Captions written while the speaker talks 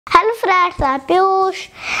Hello friends, I am Piyush.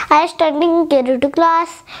 I am studying K2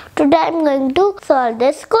 class. Today I am going to solve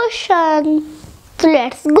this question. So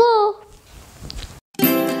let's go.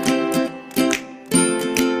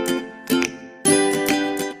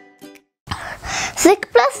 6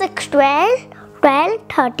 plus 6, 12, 12,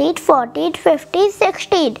 13, 14, 15,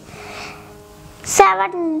 16,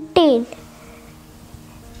 17,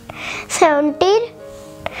 17,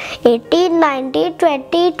 18, 19,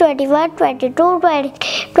 20, 21, 22, 23,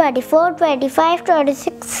 24, 25,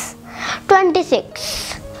 26,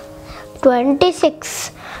 26,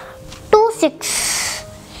 26, 26,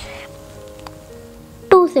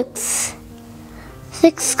 26,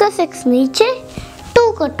 6 का 6 नीचे,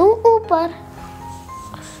 2 का 2 ऊपर,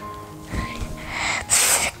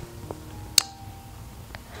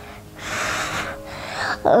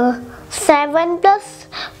 7 plus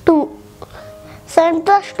 2, 7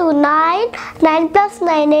 plus 2, 9, 9 plus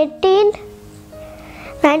 9, 18,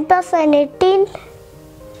 9 plus 9, 18,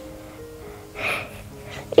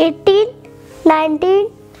 18,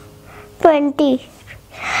 19, 20,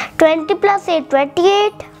 20 plus 8,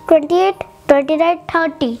 28, 28, 29,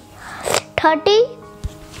 30, 30,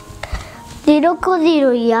 0 को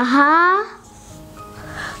 0 यहाँ,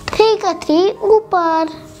 3 का 3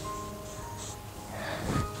 ऊपर,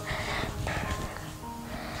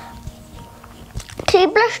 3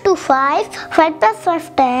 plus 2, 5, 5 plus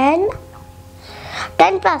 5, 10,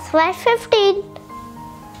 10 plus 5, 15,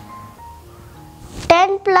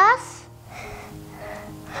 10 plus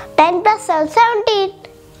 7, 17,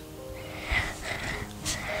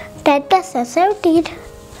 10 plus 7, 17,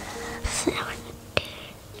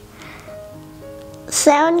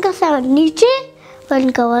 7 का 7 नीचे,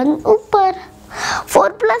 1 का 1 ऊपर, 4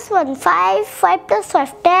 plus 1, 5, 5 plus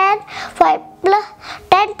 5, 10, 5 plus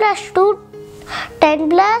 10 plus 2, 10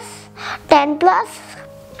 plus 10 plus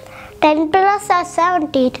 10 plus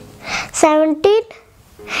 17, 17,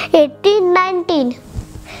 18, 19,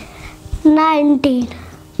 19,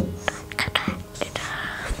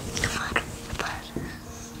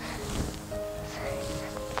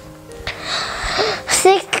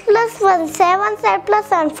 6 plus 1, 7, 7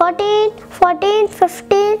 plus 1, 14, 14,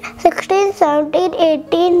 15, 16, 17,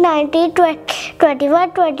 18, 19, 20,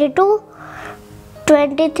 21, 22,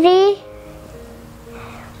 23,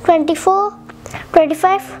 24,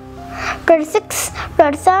 25, 26,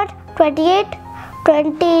 27, 28,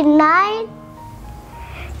 29,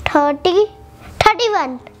 30,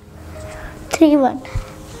 31, 31,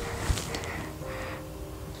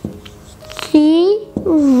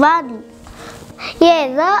 31.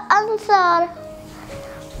 Here's the answer.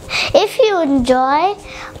 If you enjoy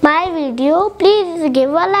my video, please give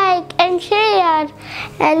a like and share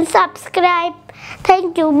and subscribe.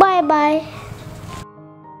 Thank you. Bye bye.